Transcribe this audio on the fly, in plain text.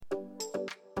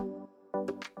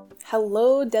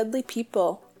Hello, deadly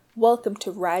people. Welcome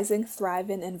to Rising,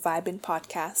 Thriving, and Vibin'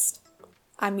 podcast.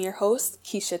 I'm your host,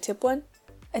 Keisha Tipwan,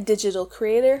 a digital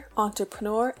creator,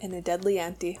 entrepreneur, and a deadly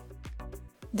auntie.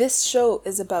 This show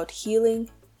is about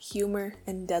healing, humor,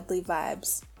 and deadly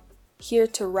vibes. Here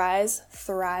to rise,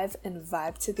 thrive, and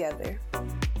vibe together.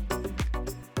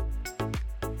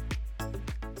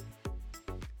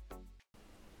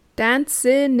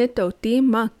 Dancin' nitoti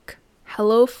mak.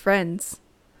 Hello, friends.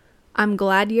 I'm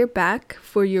glad you're back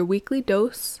for your weekly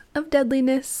dose of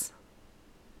deadliness.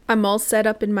 I'm all set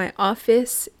up in my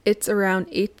office. It's around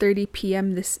 8:30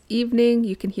 p.m. this evening.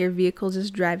 You can hear vehicles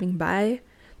just driving by.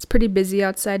 It's pretty busy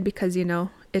outside because,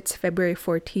 it's February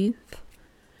 14th.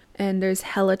 And there's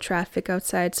hella traffic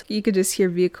outside, so you could just hear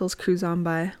vehicles cruise on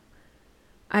by.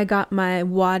 I got my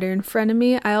water in front of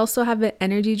me. I also have an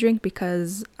energy drink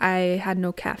because I had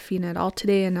no caffeine at all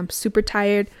today and I'm super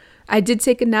tired. I did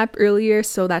take a nap earlier,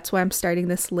 so that's why I'm starting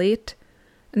this late.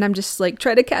 And I'm just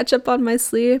trying to catch up on my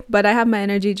sleep, but I have my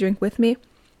energy drink with me.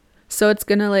 So it's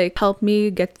gonna help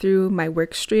me get through my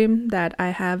work stream that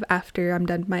I have after I'm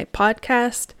done my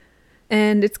podcast.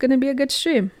 And it's gonna be a good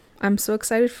stream. I'm so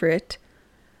excited for it.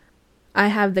 I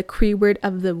have the Cree word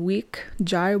of the week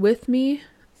jar with me.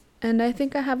 And I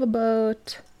think I have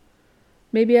about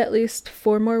maybe at least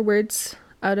 4 more words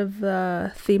out of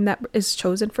the theme that is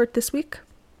chosen for this week.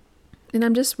 And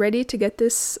I'm just ready to get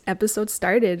this episode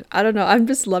started. I don't know, I'm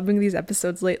just loving these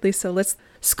episodes lately, so let's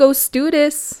go do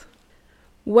this.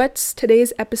 What's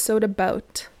today's episode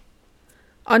about?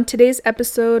 On today's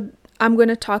episode, I'm going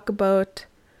to talk about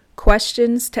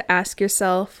questions to ask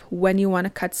yourself when you want to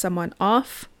cut someone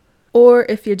off, or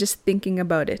if you're just thinking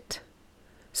about it.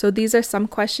 So these are some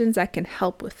questions that can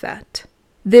help with that.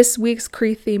 This week's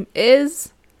Cree theme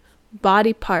is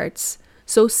body parts.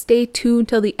 So stay tuned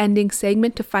till the ending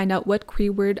segment to find out what Cree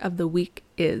word of the week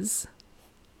is.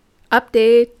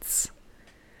 Updates.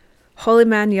 Holy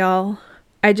man, y'all.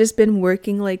 I just been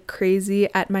working like crazy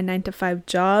at my 9-to-5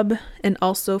 job and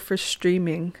also for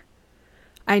streaming.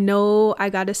 I know I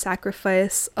gotta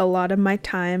sacrifice a lot of my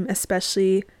time,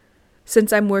 especially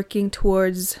since I'm working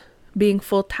towards being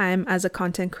full-time as a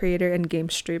content creator and game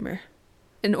streamer.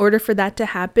 In order for that to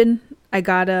happen, I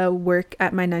gotta work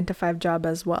at my 9-to-5 job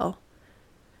as well.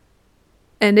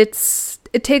 And it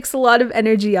takes a lot of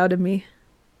energy out of me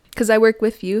because I work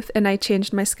with youth and I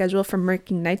changed my schedule from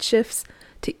working night shifts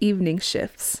to evening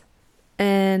shifts.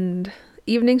 And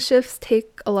evening shifts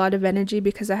take a lot of energy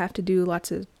because I have to do lots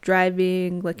of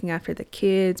driving, looking after the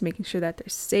kids, making sure that they're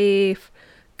safe,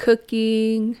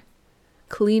 cooking,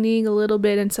 cleaning a little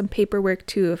bit, and some paperwork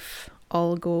too if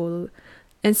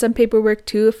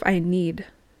I need.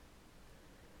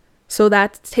 So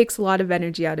that takes a lot of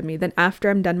energy out of me. Then after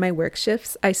I'm done my work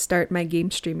shifts, I start my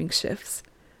game streaming shifts.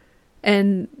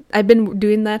 And I've been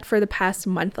doing that for the past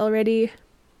month already.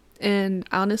 And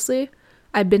honestly,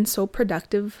 I've been so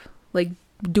productive,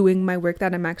 doing my work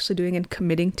that I'm actually doing and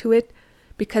committing to it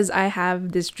because I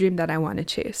have this dream that I want to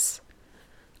chase.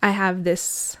 I have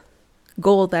this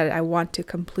goal that I want to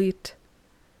complete,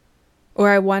 or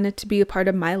I want it to be a part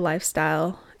of my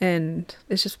lifestyle, and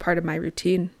it's just part of my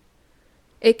routine,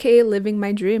 aka living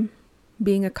my dream,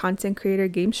 being a content creator,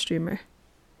 game streamer.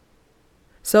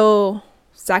 So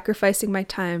sacrificing my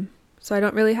time, so I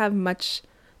don't really have much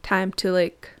time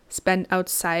to spend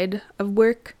outside of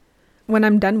work. When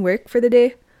I'm done work for the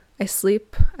day, I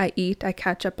sleep, I eat, I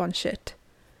catch up on shit.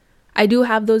 I do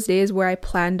have those days where I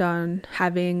planned on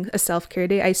having a self-care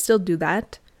day. I still do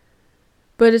that.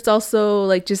 But it's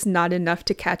also just not enough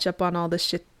to catch up on all the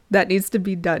shit that needs to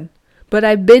be done. But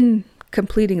I've been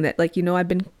completing that. I've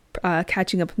been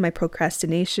catching up with my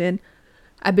procrastination.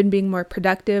 I've been being more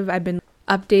productive. I've been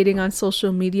updating on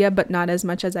social media, but not as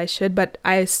much as I should. But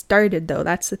I started though.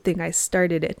 That's the thing. I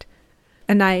started it.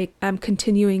 And I am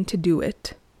continuing to do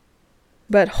it.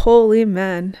 But holy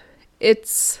man,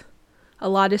 it's a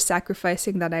lot of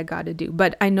sacrificing that I gotta do.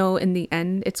 But I know in the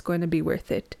end, it's going to be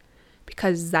worth it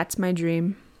because that's my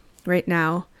dream right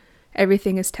now.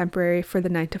 Everything is temporary for the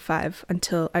 9-to-5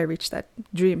 until I reach that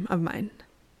dream of mine.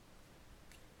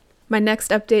 My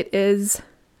next update is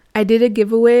I did a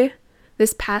giveaway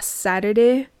this past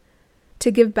Saturday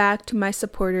to give back to my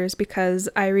supporters because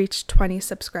I reached 20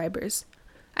 subscribers.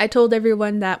 I told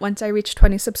everyone that once I reach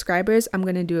 20 subscribers, I'm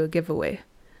going to do a giveaway.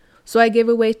 So I gave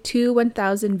away 2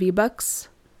 1,000 V-Bucks,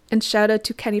 and shout out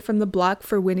to Kenny from the block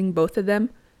for winning both of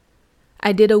them.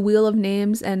 I did a wheel of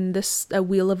names and a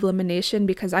wheel of elimination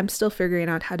because I'm still figuring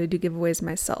out how to do giveaways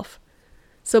myself.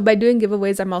 So by doing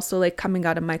giveaways, I'm also coming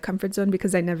out of my comfort zone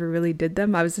because I never really did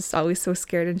them. I was just always so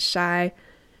scared and shy.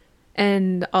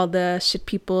 and all the shit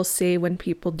people say when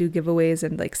people do giveaways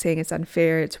and like saying it's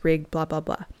unfair, it's rigged, blah, blah,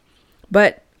 blah.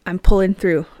 But I'm pulling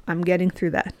through. I'm getting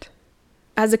through that.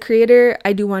 As a creator,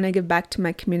 I do want to give back to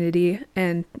my community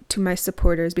and to my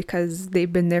supporters because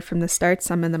they've been there from the start.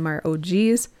 Some of them are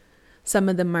OGs, some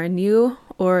of them are new,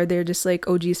 or they're just like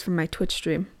OGs from my Twitch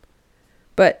stream.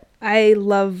 But I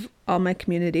love all my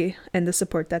community and the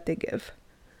support that they give.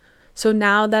 So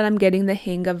now that I'm getting the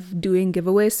hang of doing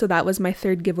giveaways, so that was my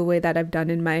third giveaway that I've done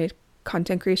in my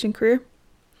content creation career.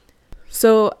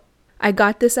 So I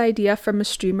got this idea from a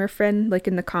streamer friend, like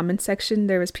in the comment section,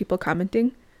 there was people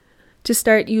commenting, to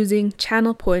start using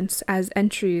channel points as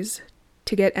entries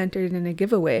to get entered in a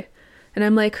giveaway. And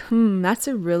I'm like, that's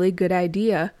a really good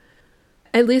idea.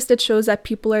 At least it shows that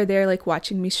people are there like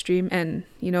watching me stream, and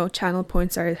channel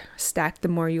points are stacked the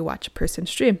more you watch a person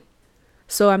stream.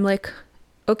 So I'm like,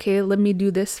 okay, let me do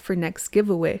this for next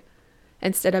giveaway.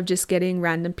 Instead of just getting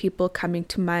random people coming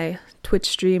to my Twitch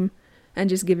stream and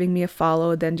just giving me a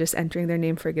follow, then just entering their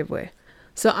name for a giveaway.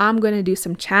 So I'm going to do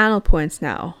some channel points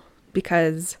now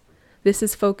because this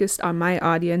is focused on my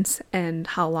audience and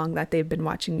how long that they've been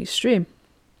watching me stream.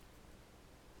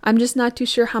 I'm just not too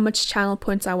sure how much channel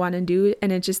points I want to do,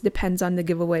 and it just depends on the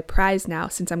giveaway prize now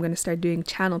since I'm going to start doing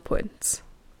channel points.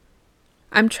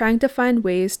 I'm trying to find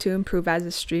ways to improve as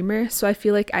a streamer, so I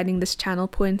feel like adding this channel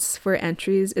points for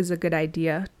entries is a good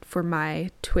idea for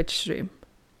my Twitch stream.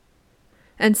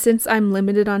 And since I'm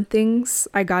limited on things,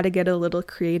 I gotta get a little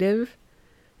creative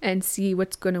and see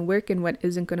what's going to work and what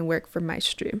isn't going to work for my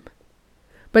stream.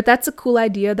 But that's a cool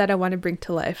idea that I want to bring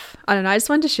to life. I don't know, I just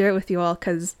wanted to share it with you all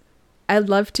because I'd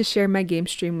love to share my game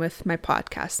stream with my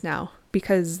podcast now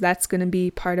because that's going to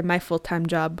be part of my full-time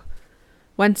job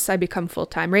once I become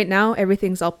full-time. Right now,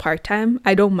 everything's all part-time.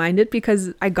 I don't mind it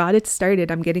because I got it started.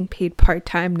 I'm getting paid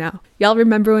part-time now. Y'all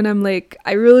remember when I'm like,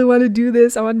 I really want to do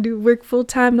this. I want to work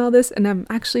full-time and all this, and I'm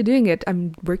actually doing it.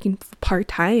 I'm working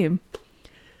part-time.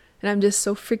 And I'm just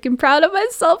so freaking proud of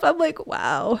myself. I'm like,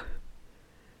 wow.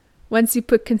 Once you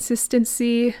put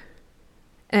consistency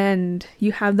and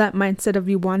you have that mindset of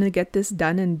you want to get this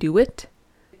done and do it,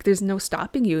 there's no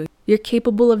stopping you. You're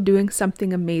capable of doing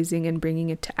something amazing and bringing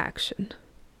it to action.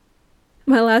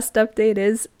 My last update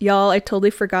is, y'all, I totally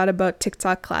forgot about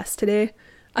TikTok class today.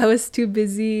 I was too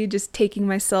busy just taking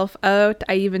myself out.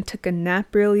 I even took a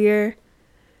nap earlier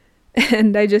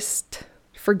and I just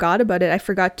forgot about it. I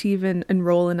forgot to even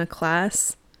enroll in a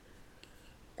class.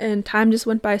 And time just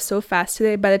went by so fast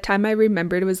today. By the time I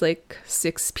remembered, it was like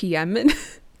 6 p.m. and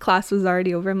class was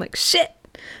already over. I'm like, shit!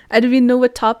 I didn't even know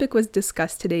what topic was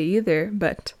discussed today either.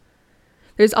 But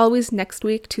there's always next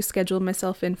week to schedule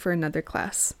myself in for another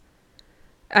class.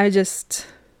 I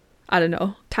don't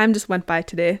know. Time just went by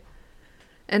today.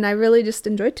 And I really just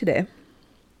enjoyed today.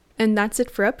 And that's it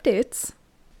for updates.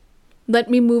 Let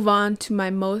me move on to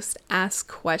my most asked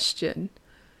question.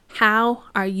 How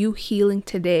are you healing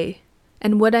today?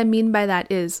 And what I mean by that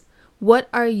is, what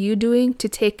are you doing to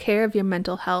take care of your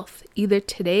mental health, either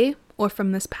today or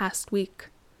from this past week?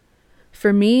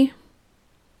 For me,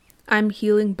 I'm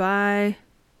healing by...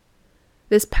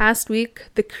 This past week,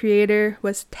 the creator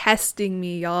was testing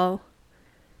me, y'all.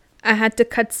 I had to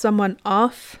cut someone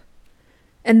off,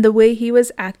 and the way he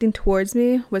was acting towards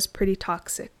me was pretty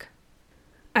toxic.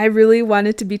 I really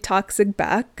wanted to be toxic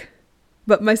back,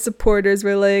 but my supporters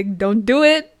were like, don't do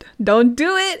it,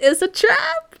 it's a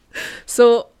trap.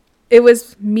 So it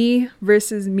was me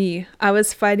versus me. I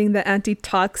was fighting the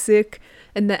anti-toxic,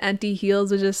 and the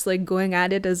anti-heels was just like going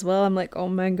at it as well. I'm like, oh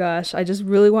my gosh, I just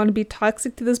really want to be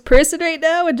toxic to this person right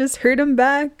now and just hurt him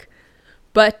back.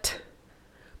 But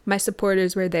my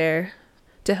supporters were there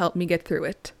to help me get through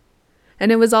it. And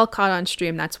it was all caught on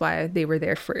stream, that's why they were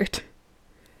there for it.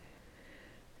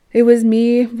 It was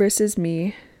me versus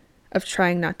me of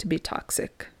trying not to be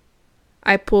toxic.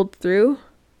 I pulled through,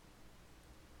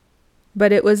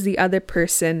 but it was the other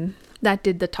person that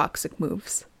did the toxic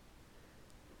moves.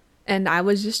 And I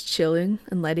was just chilling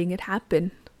and letting it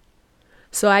happen.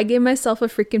 So I gave myself a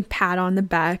freaking pat on the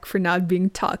back for not being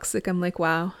toxic. I'm like,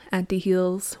 wow,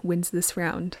 anti-heels wins this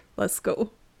round. Let's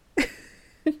go.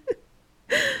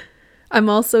 I'm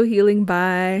also healing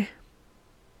by...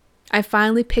 I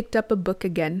finally picked up a book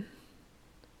again.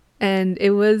 And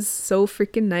it was so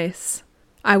freaking nice.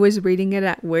 I was reading it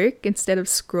at work instead of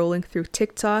scrolling through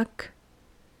TikTok.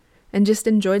 And just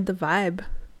enjoyed the vibe.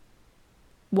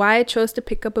 Why I chose to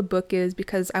pick up a book is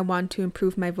because I want to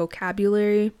improve my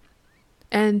vocabulary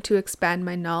and to expand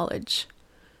my knowledge.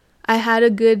 I had a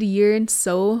good year and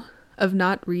so of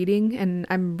not reading, and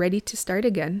I'm ready to start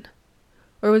again.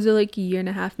 Or was it like a year and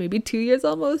a half, maybe 2 years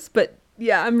almost? But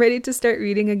yeah, I'm ready to start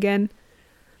reading again.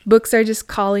 Books are just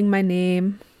calling my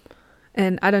name.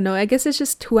 And I don't know, I guess it's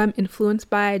just who I'm influenced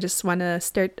by. I just want to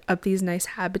start up these nice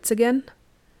habits again.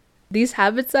 These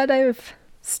habits that I've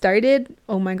started,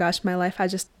 oh my gosh, my life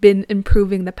has just been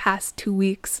improving the past 2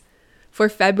 weeks. For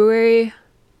February,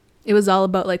 it was all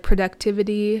about like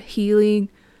productivity, healing,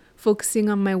 focusing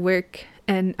on my work,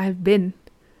 and And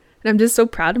I'm just so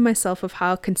proud of myself of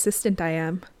how consistent I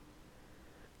am.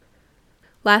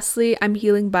 Lastly, I'm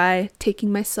healing by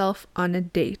taking myself on a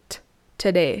date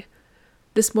today.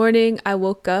 This morning, I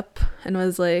woke up and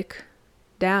was like,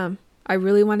 damn, I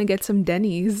really want to get some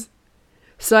Denny's.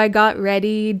 So I got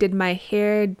ready, did my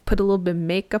hair, put a little bit of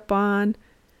makeup on,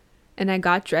 and I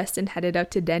got dressed and headed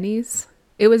out to Denny's.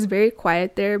 It was very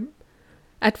quiet there.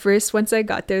 At first, once I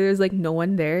got there was like no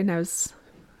one there, and I was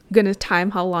gonna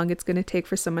time how long it's gonna take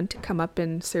for someone to come up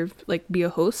and serve, like be a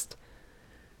host.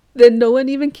 Then no one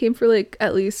even came for like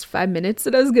at least 5 minutes,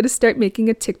 and I was gonna start making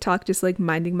a TikTok just like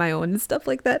minding my own and stuff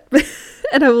like that.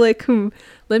 And I'm like,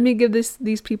 let me give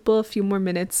these people a few more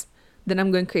minutes, then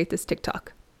I'm going to create this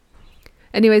TikTok.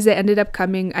 Anyways, they ended up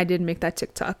coming. I didn't make that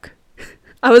TikTok.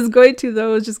 I was going to,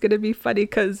 though. It was just going to be funny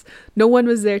because no one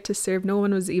was there to serve. No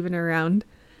one was even around.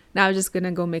 Now I was just going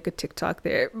to go make a TikTok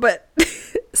there. But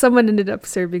someone ended up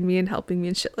serving me and helping me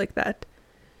and shit like that.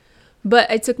 But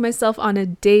I took myself on a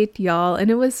date, y'all, and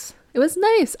it was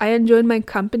nice. I enjoyed my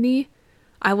company.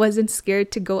 I wasn't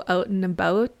scared to go out and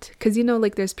about because, you know,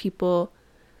 like there's people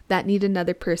that need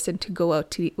another person to go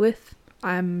out to eat with.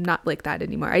 I'm not like that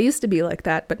anymore. I used to be like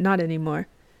that, but not anymore.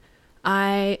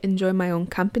 I enjoy my own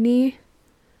company.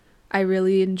 I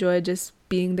really enjoy just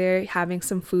being there, having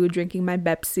some food, drinking my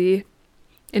Pepsi,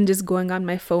 and just going on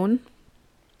my phone.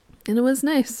 And it was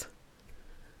nice.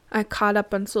 I caught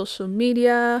up on social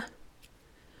media,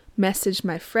 messaged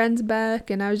my friends back,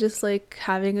 and I was just like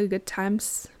having a good time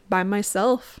by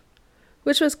myself,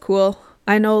 which was cool.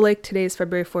 I know like today's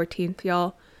February 14th,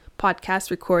 y'all, podcast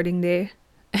recording day,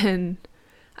 and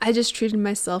I just treated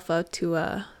myself out to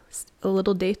a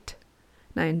little date,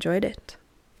 and I enjoyed it.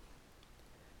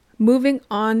 Moving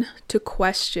on to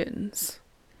questions.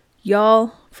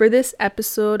 Y'all, for this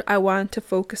episode, I want to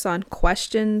focus on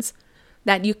questions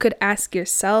that you could ask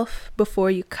yourself before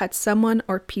you cut someone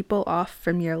or people off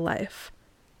from your life.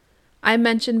 I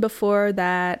mentioned before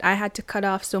that I had to cut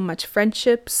off so much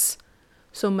friendships,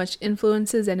 so much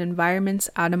influences and environments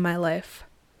out of my life.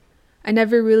 I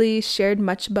never really shared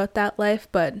much about that life,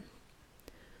 but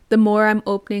the more I'm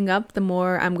opening up, the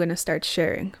more I'm going to start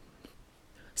sharing.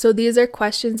 So these are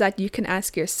questions that you can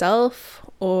ask yourself,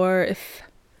 or if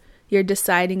you're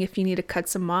deciding if you need to cut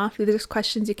some off, these are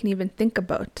questions you can even think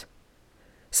about.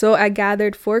 So I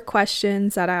gathered 4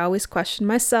 questions that I always question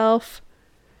myself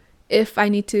if I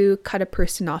need to cut a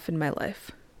person off in my life.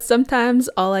 Sometimes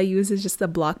all I use is just the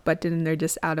block button and they're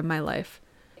just out of my life.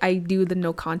 I do the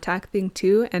no contact thing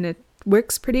too, and it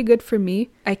works pretty good for me.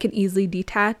 I can easily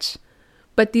detach,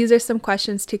 but these are some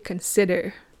questions to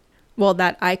consider. Well,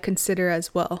 that I consider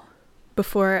as well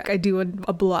before I do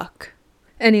a block.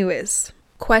 Anyways,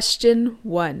 question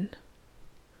 1.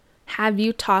 Have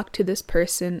you talked to this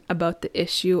person about the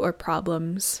issue or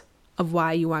problems of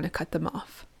why you want to cut them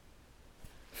off?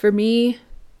 For me,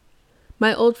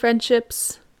 my old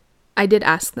friendships, I did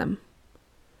ask them.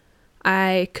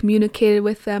 I communicated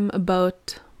with them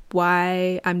about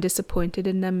why I'm disappointed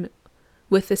in them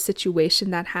with the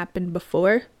situation that happened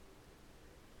before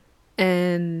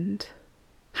and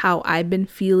how I've been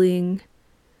feeling,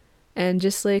 and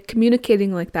just like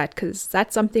communicating like that, because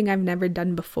that's something I've never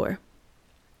done before.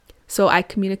 So I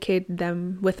communicated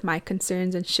them with my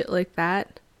concerns and shit like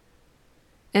that.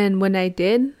 And when I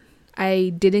didn't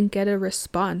get a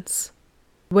response.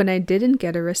 When I didn't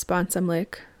get a response, I'm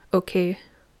like, okay,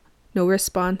 no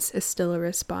response is still a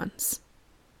response.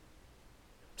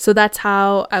 So that's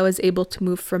how I was able to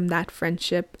move from that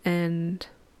friendship and,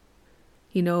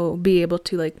 you know, be able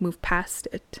to like move past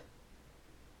it.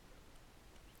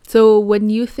 So when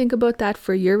you think about that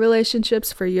for your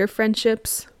relationships, for your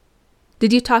friendships,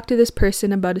 did you talk to this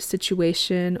person about a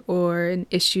situation or an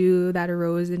issue that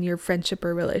arose in your friendship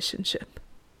or relationship?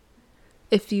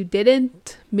 If you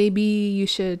didn't, maybe you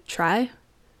should try.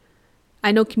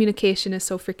 I know communication is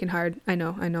so freaking hard. I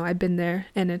know. I've been there,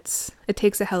 and it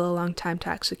takes a hella long time to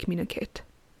actually communicate.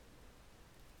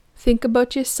 Think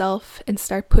about yourself and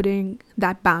start putting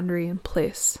that boundary in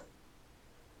place.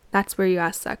 That's where you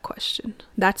ask that question.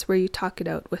 That's where you talk it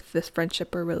out with this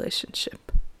friendship or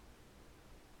relationship.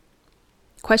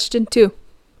 Question 2.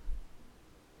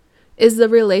 Is the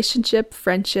relationship,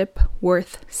 friendship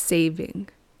worth saving?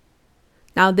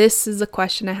 Now, this is a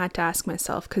question I had to ask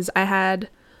myself because I had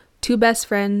 2 best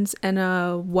friends and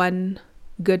one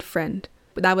good friend.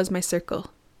 That was my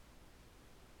circle.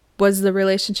 Was the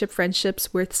relationship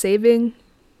friendships worth saving?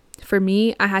 For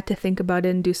me, I had to think about it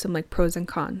and do some like pros and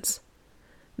cons.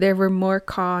 There were more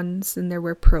cons than there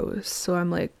were pros. So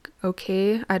I'm like,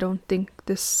 okay, I don't think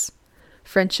this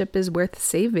friendship is worth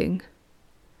saving.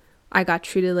 I got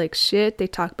treated like shit. They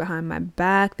talked behind my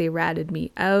back. They ratted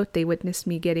me out. They witnessed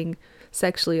me getting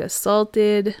sexually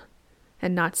assaulted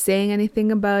and not saying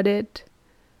anything about it.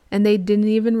 And they didn't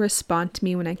even respond to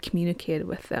me when I communicated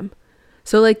with them.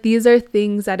 So like these are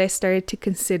things that I started to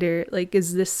consider, like,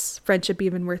 is this friendship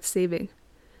even worth saving?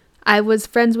 I was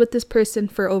friends with this person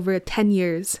for over 10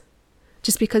 years.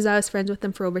 Just because I was friends with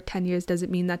them for over 10 years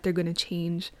doesn't mean that they're going to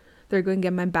change. They're going to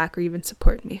get my back or even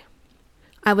support me.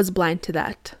 I was blind to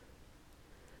that.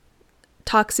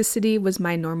 Toxicity was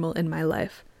my normal in my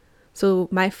life. So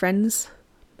my friends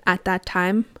at that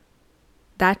time,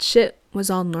 that shit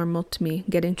was all normal to me,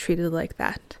 getting treated like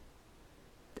that.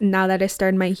 Now that I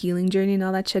started my healing journey and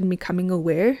all that shit and becoming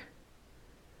aware,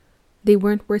 they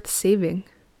weren't worth saving.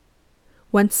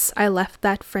 Once I left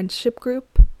that friendship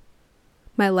group,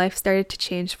 my life started to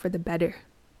change for the better.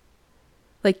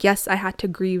 Like, yes, I had to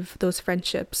grieve those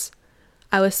friendships.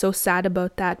 I was so sad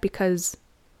about that because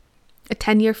a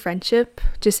 10-year friendship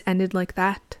just ended like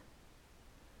that.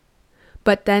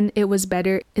 But then it was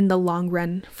better in the long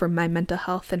run for my mental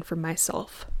health and for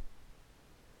myself.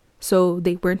 So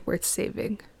they weren't worth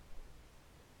saving.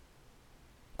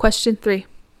 Question 3.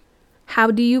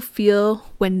 How do you feel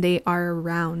when they are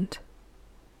around?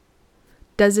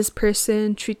 Does this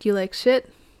person treat you like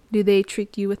shit? Do they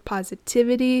treat you with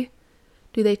positivity?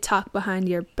 Do they talk behind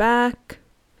your back?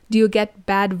 Do you get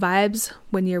bad vibes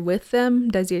when you're with them?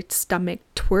 Does your stomach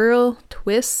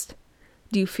twist?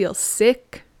 Do you feel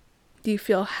sick? Do you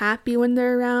feel happy when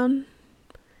they're around?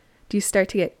 Do you start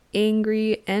to get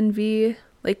angry, envy?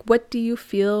 Like, what do you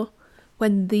feel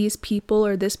when these people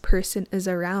or this person is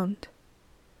around?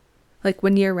 Like,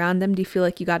 when you're around them, do you feel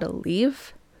like you gotta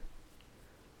leave?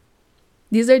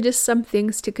 These are just some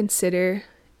things to consider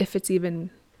if it's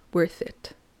even worth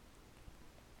it.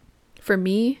 For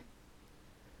me,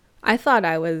 I thought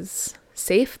I was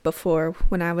safe before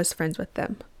when I was friends with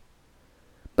them.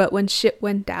 But when shit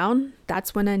went down,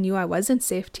 that's when I knew I wasn't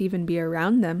safe to even be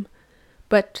around them.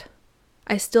 But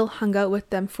I still hung out with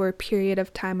them for a period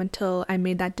of time until I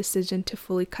made that decision to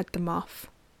fully cut them off.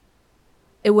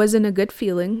 It wasn't a good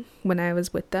feeling when I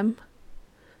was with them,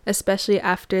 especially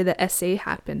after the SA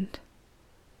happened.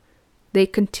 They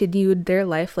continued their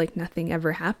life like nothing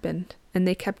ever happened, and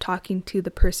they kept talking to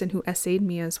the person who SA'd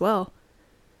me as well,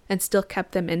 and still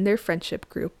kept them in their friendship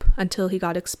group until he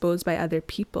got exposed by other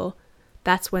people.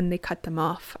 That's when they cut them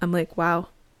off. I'm like, wow.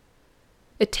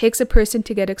 It takes a person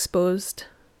to get exposed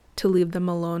to leave them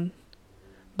alone.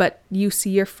 But you see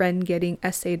your friend getting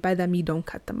SA'd by them, you don't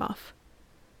cut them off.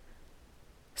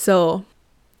 So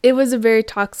it was a very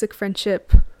toxic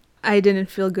friendship. I didn't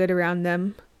feel good around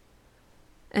them.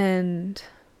 And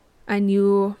I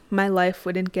knew my life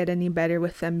wouldn't get any better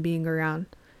with them being around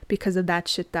because of that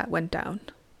shit that went down.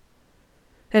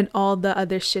 And all the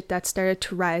other shit that started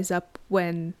to rise up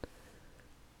when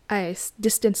I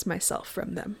distanced myself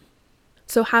from them.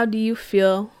 So how do you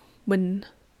feel when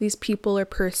these people or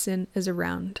person is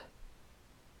around?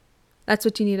 That's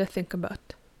what you need to think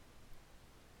about.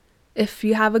 If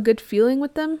you have a good feeling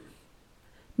with them,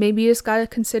 maybe you just gotta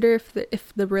consider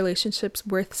if the relationship's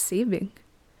worth saving.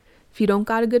 If you don't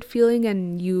got a good feeling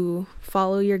and you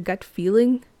follow your gut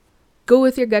feeling, go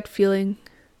with your gut feeling,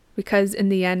 because in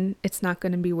the end, it's not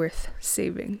going to be worth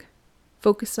saving.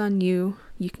 Focus on you.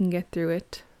 You can get through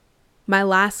it. My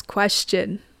last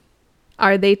question.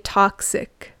 Are they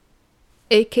toxic?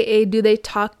 AKA, do they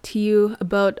talk to you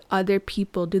about other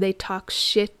people? Do they talk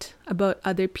shit about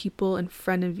other people in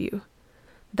front of you?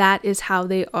 That is how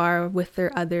they are with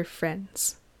their other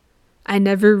friends. I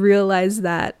never realized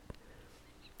that.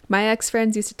 My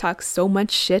ex-friends used to talk so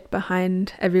much shit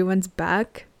behind everyone's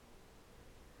back.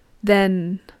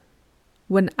 Then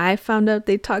when I found out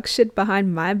they talk shit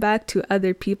behind my back to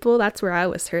other people, that's where I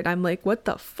was hurt. I'm like, what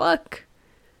the fuck?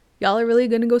 Y'all are really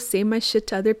gonna go say my shit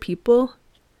to other people?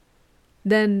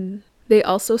 Then they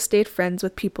also stayed friends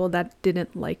with people that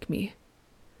didn't like me.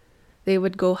 They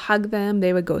would go hug them,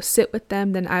 they would go sit with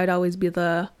them, then I would always be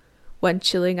the one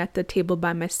chilling at the table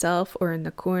by myself or in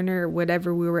the corner or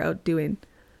whatever we were out doing.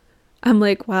 I'm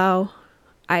like, wow,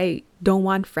 I don't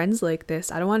want friends like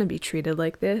this. I don't want to be treated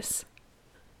like this.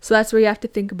 So that's where you have to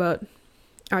think about,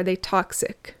 are they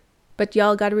toxic? But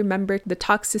y'all got to remember, the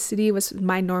toxicity was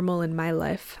my normal in my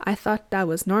life. I thought that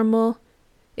was normal.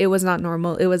 It was not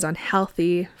normal. It was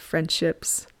unhealthy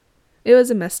friendships. It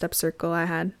was a messed up circle I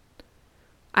had.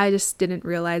 I just didn't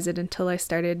realize it until I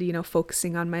started,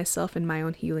 focusing on myself and my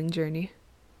own healing journey.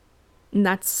 And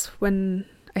that's when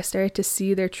I started to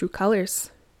see their true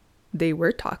colors. They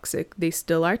were toxic. They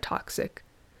still are toxic.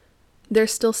 They're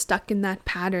still stuck in that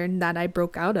pattern that I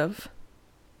broke out of.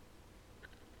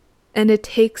 And it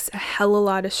takes a hell of a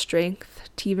lot of strength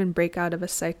to even break out of a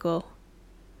cycle,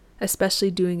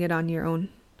 especially doing it on your own.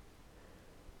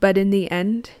 But in the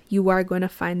end, you are going to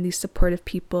find these supportive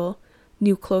people,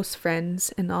 new close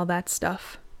friends, and all that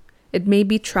stuff. It may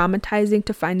be traumatizing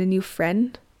to find a new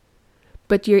friend,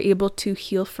 but you're able to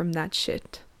heal from that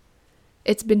shit.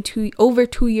 It's been over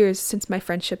 2 years since my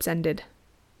friendships ended.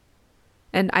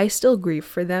 And I still grieve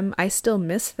for them. I still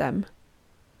miss them.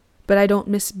 But I don't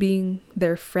miss being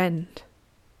their friend.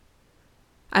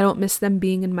 I don't miss them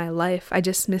being in my life. I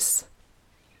just miss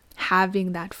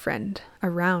having that friend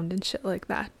around and shit like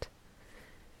that.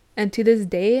 And to this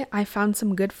day, I found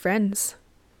some good friends.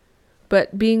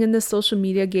 But being in the social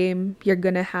media game, you're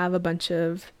going to have a bunch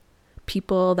of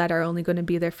people that are only going to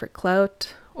be there for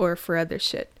clout or for other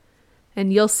shit.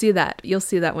 And you'll see that. You'll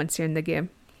see that once you're in the game.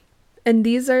 And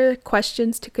these are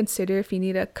questions to consider if you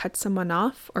need to cut someone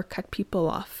off or cut people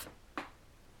off.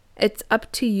 It's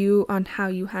up to you on how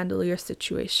you handle your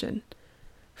situation.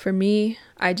 For me,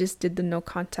 I just did the no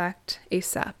contact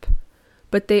ASAP.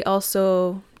 But they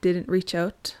also didn't reach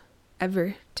out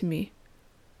ever to me.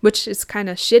 Which is kind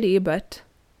of shitty, but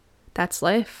that's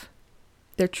life.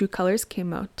 Their true colors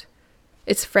came out.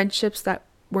 It's friendships that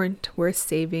weren't worth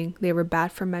saving. They were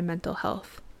bad for my mental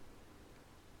health.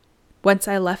 Once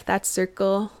I left that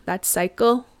circle, that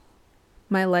cycle,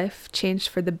 my life changed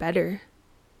for the better.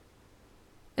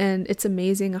 And it's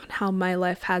amazing on how my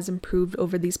life has improved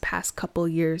over these past couple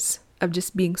years of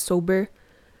just being sober,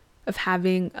 of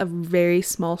having a very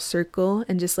small circle,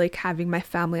 and just like having my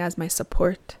family as my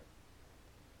support.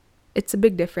 It's a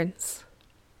big difference.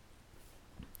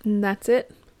 And that's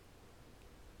it.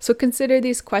 So consider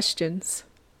these questions.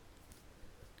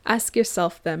 Ask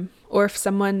yourself them, or if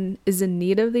someone is in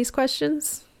need of these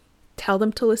questions, tell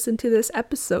them to listen to this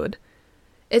episode.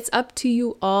 It's up to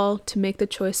you all to make the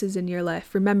choices in your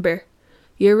life. Remember,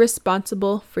 you're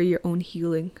responsible for your own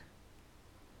healing.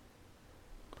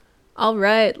 All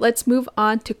right, let's move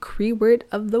on to Cree word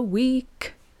of the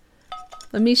week.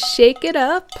 Let me shake it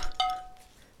up.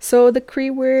 So the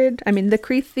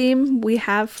Cree theme we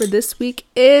have for this week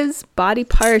is body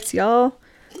parts, y'all.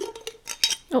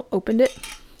 Oh, opened it.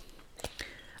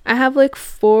 I have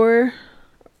four,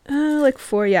 I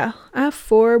have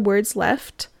 4 words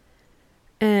left.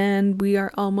 And we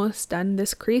are almost done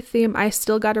this Cree theme. I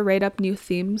still got to write up new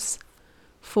themes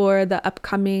for the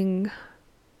upcoming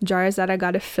jars that I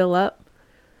got to fill up.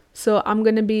 So I'm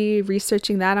going to be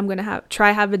researching that. I'm going to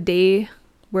have a day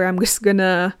where I'm just going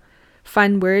to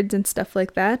find words and stuff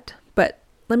like that. But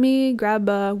let me grab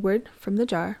a word from the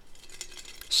jar.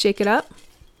 Shake it up.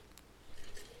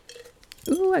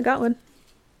 Ooh, I got one.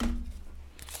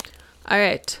 All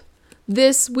right.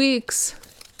 This week's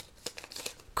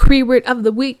Cree word of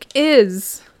the week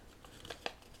is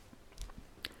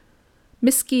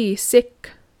Miski sick,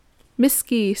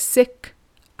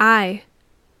 I.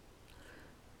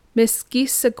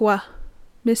 Miskisagwa,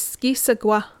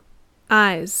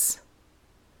 eyes.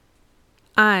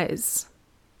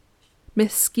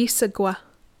 Miskisagwa.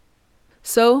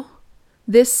 So,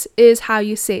 this is how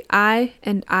you say I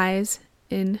and eyes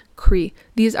in Cree.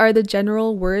 These are the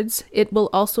general words. It will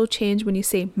also change when you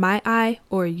say my eye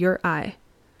or your eye.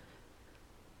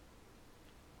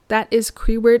 That is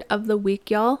Cree word of the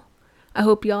week, y'all. I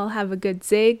hope y'all have a good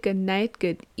day, good night,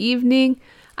 good evening.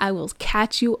 I will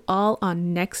catch you all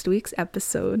on next week's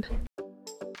episode.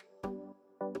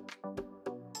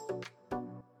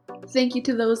 Thank you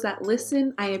to those that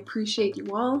listen. I appreciate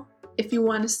you all. If you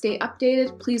want to stay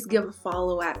updated, please give a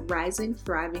follow at Rising,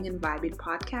 Thriving, and Vibing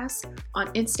Podcast on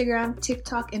Instagram,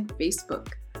 TikTok, and Facebook.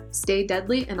 Stay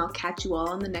deadly, and I'll catch you all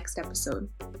on the next episode.